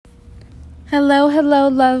Hello,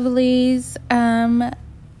 lovelies.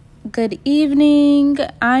 Good evening.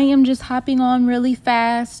 I am just hopping on really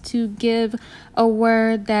fast to give a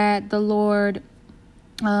word that the Lord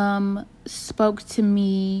spoke to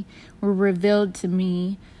me or revealed to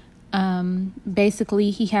me.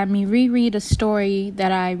 Basically, he had me reread a story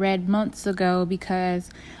that I read months ago because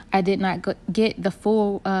I did not get the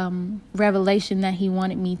full revelation that he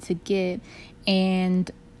wanted me to get.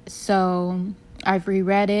 And so I've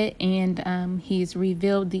reread it, and he's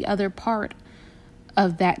revealed the other part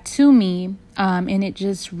of that to me, and it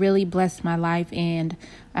just really blessed my life. And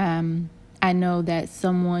I know that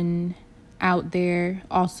someone out there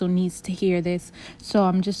also needs to hear this, so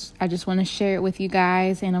I just want to share it with you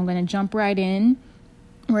guys, and I'm going to jump right in.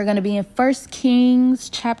 We're going to be in 1 Kings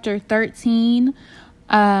chapter 13,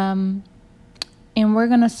 and we're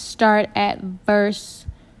going to start at verse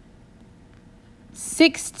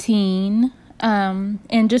 16.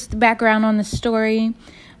 And just the background on the story: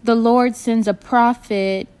 the Lord sends a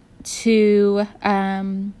prophet to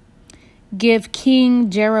give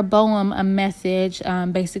King Jeroboam a message,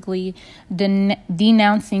 basically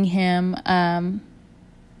denouncing him,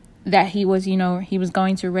 that he was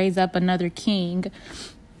going to raise up another king.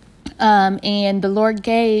 And the Lord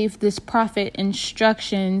gave this prophet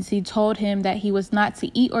instructions. He told him that he was not to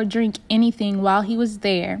eat or drink anything while he was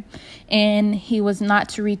there, and he was not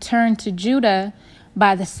to return to Judah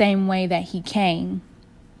by the same way that he came.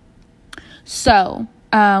 So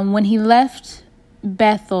when he left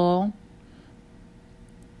Bethel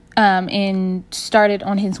and started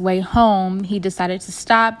on his way home, he decided to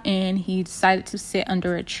stop, and he decided to sit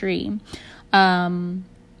under a tree.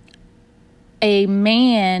 A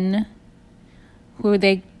man who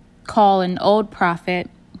they call an old prophet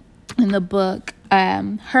in the book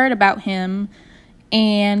heard about him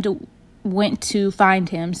and went to find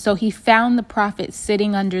him. So he found the prophet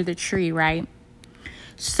sitting under the tree, right?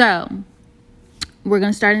 So we're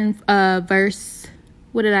going to start in verse,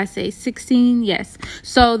 16? Yes.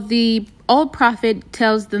 So the old prophet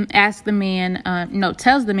tells the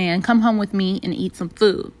man, come home with me and eat some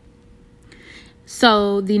food.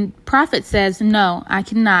 So the prophet says, "No, I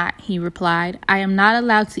cannot," he replied. "I am not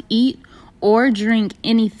allowed to eat or drink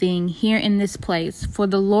anything here in this place, for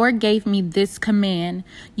the Lord gave me this command: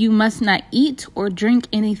 you must not eat or drink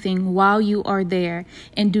anything while you are there,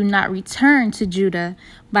 and do not return to Judah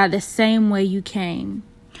by the same way you came."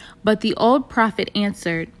 But the old prophet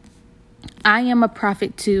answered, "I am a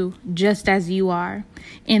prophet too, just as you are,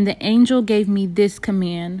 and the angel gave me this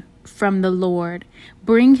command from the Lord: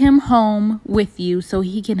 bring him home with you so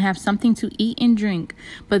he can have something to eat and drink."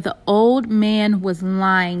 But the old man was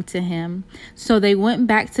lying to him. So they went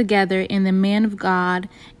back together, and the man of God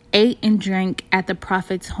ate and drank at the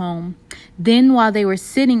prophet's home. Then, while they were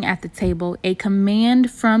sitting at the table, a command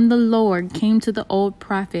from the Lord came to the old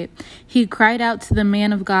prophet. He cried out to the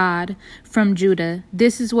man of God from Judah,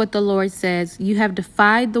 "This is what the Lord says: you have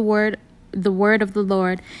defied the word of the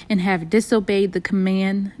Lord and have disobeyed the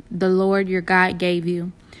command the Lord your God gave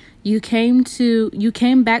you. You came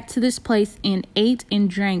back to this place and ate and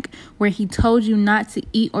drank where he told you not to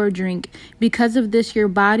eat or drink. Because of this, your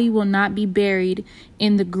body will not be buried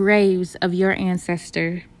in the graves of your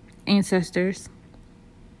ancestors."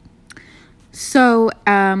 So,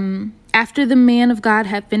 after the man of God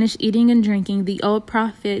had finished eating and drinking, the old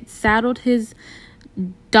prophet saddled his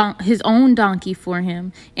own donkey for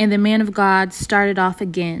him, and the man of God started off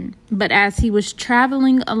again. But as he was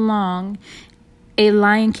traveling along, a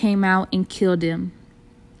lion came out and killed him.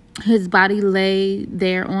 His body lay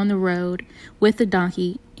there on the road with the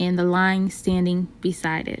donkey and the lion standing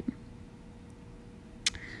beside it.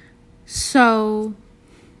 So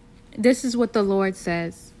this is what the Lord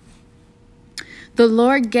says. The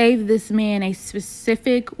Lord gave this man a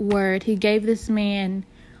specific word. He gave this man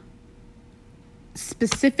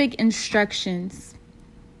specific instructions,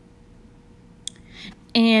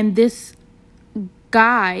 and this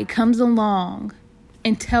guy comes along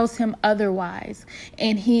and tells him otherwise,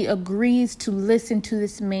 and he agrees to listen to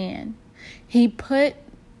this man. He put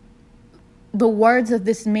the words of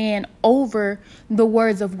this man over the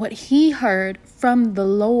words of what he heard from the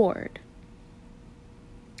Lord.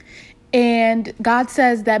 And God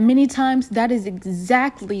says that many times that is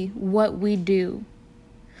exactly what we do.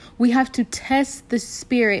 We have to test the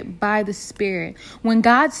spirit by the spirit. When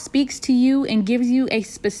God speaks to you and gives you a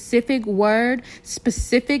specific word,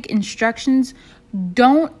 specific instructions,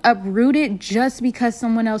 don't uproot it just because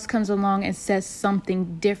someone else comes along and says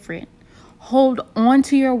something different. Hold on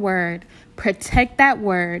to your word. Protect that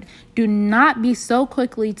word. Do not be so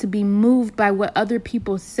quickly to be moved by what other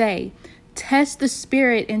people say. Test the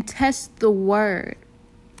spirit and test the word.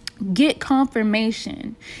 Get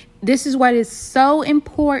confirmation. This is why it's so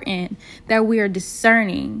important that we are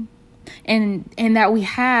discerning and that we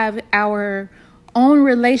have our own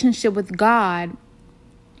relationship with God,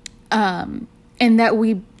 and that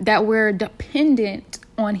we're dependent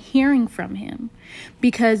on hearing from him,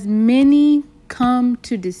 because many come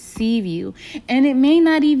to deceive you, and it may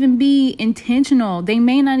not even be intentional. They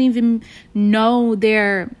may not even know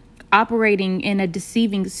they're operating in a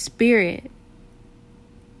deceiving spirit.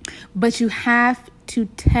 But you have to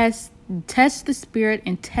test the spirit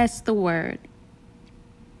and test the word.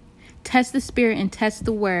 Test the spirit and test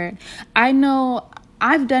the word. I know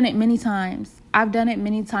I've done it many times.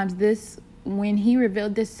 When he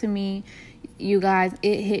revealed this to me, you guys,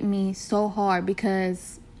 it hit me so hard,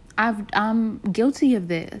 because I'm guilty of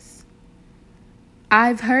this.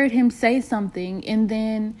 I've heard him say something, and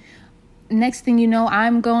then next thing you know,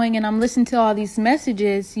 I'm going and I'm listening to all these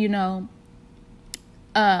messages,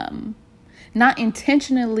 not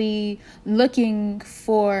intentionally looking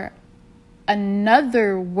for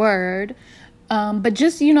another word, but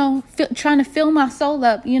just, trying to fill my soul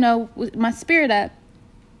up, my spirit up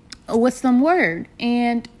with some word.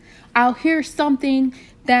 And I'll hear something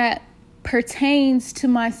that pertains to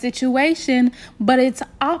my situation, but it's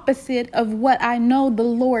opposite of what I know the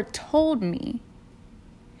Lord told me.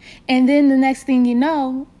 And then the next thing you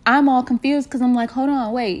know, I'm all confused, because I'm like, hold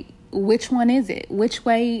on, wait. Which one is it? Which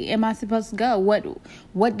way am I supposed to go?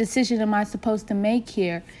 What decision am I supposed to make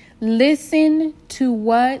here? Listen to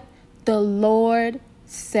what the Lord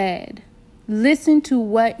said. Listen to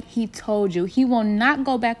what he told you. He will not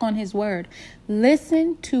go back on his word.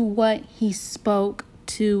 Listen to what he spoke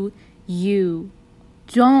to you.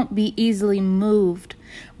 Don't be easily moved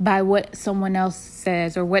by what someone else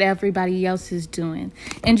says or what everybody else is doing.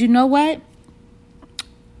 And you know what?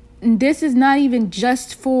 This is not even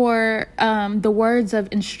just for the words of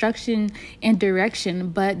instruction and direction,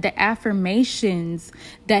 but the affirmations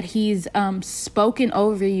that he's spoken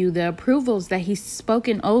over you, the approvals that he's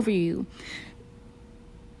spoken over you.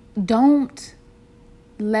 Don't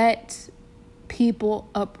let people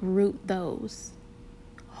uproot those.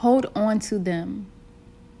 Hold on to them.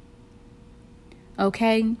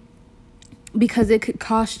 Okay? Because it could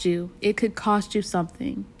cost you. It could cost you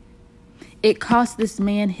something. It cost this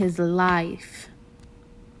man his life.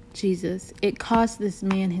 Jesus, it cost this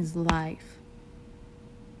man his life.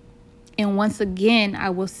 And once again, I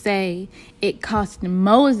will say, it cost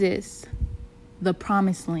Moses the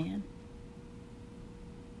promised land.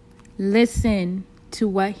 Listen to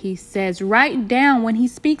what he says. Write down when he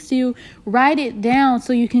speaks to you. Write it down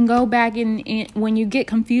so you can go back and when you get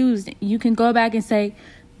confused, you can go back and say,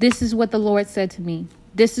 this is what the Lord said to me.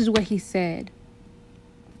 This is what he said.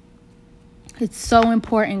 It's so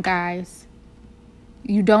important, guys.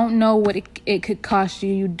 You don't know what it could cost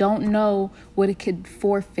you. You don't know what it could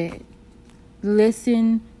forfeit.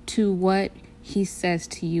 Listen to what he says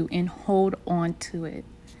to you and hold on to it.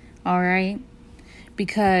 All right?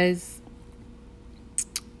 Because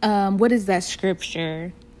what is that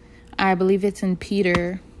scripture? I believe it's in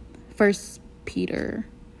Peter, 1 Peter.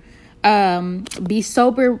 Be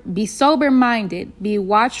sober-minded, be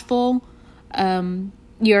watchful.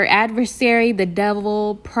 Your adversary, the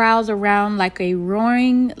devil, prowls around like a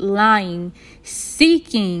roaring lion,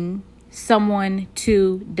 seeking someone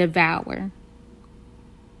to devour.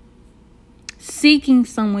 Seeking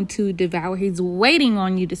someone to devour. He's waiting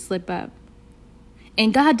on you to slip up.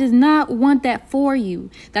 And God does not want that for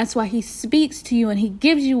you. That's why he speaks to you and he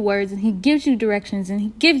gives you words and he gives you directions and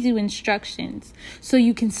he gives you instructions. So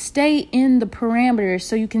you can stay in the parameters,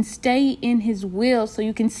 so you can stay in his will, so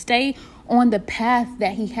you can stay on the path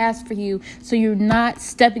that he has for you, so you're not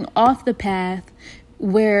stepping off the path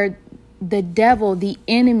where the devil, the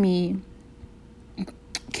enemy,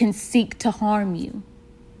 can seek to harm you.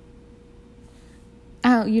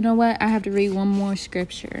 Oh, you know what? I have to read one more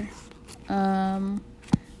scripture.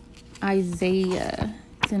 Isaiah.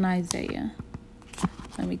 It's in Isaiah.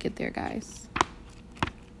 Let me get there, guys.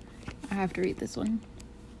 I have to read this one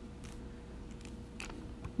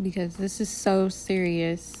because this is so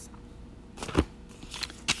serious.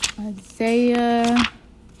 Isaiah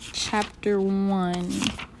chapter 1.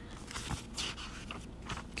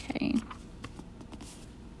 Okay.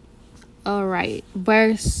 All right.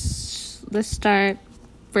 Let's start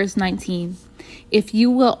verse 19. If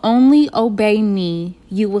you will only obey me,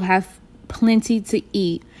 you will have plenty to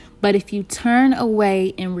eat. But if you turn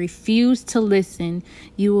away and refuse to listen,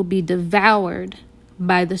 you will be devoured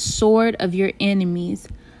by the sword of your enemies.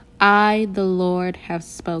 I, the Lord, have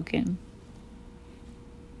spoken.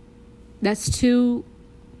 That's two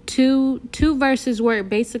verses where it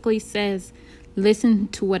basically says, Listen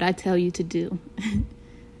to what I tell you to do.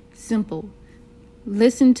 Simple.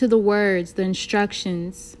 Listen to the words, the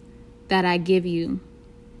instructions that I give you.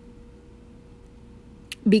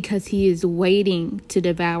 Because he is waiting to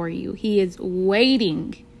devour you. He is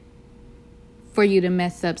waiting for you to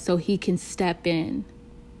mess up so he can step in.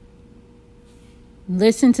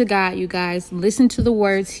 Listen to God, you guys. Listen to the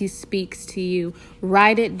words he speaks to you.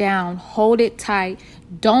 Write it down. Hold it tight.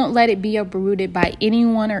 Don't let it be uprooted by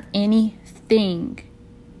anyone or anything.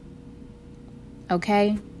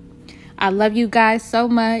 Okay? I love you guys so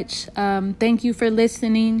much. Thank you for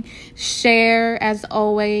listening. Share as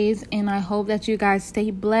always. And I hope that you guys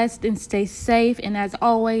stay blessed and stay safe. And as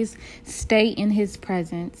always, stay in his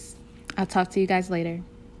presence. I'll talk to you guys later.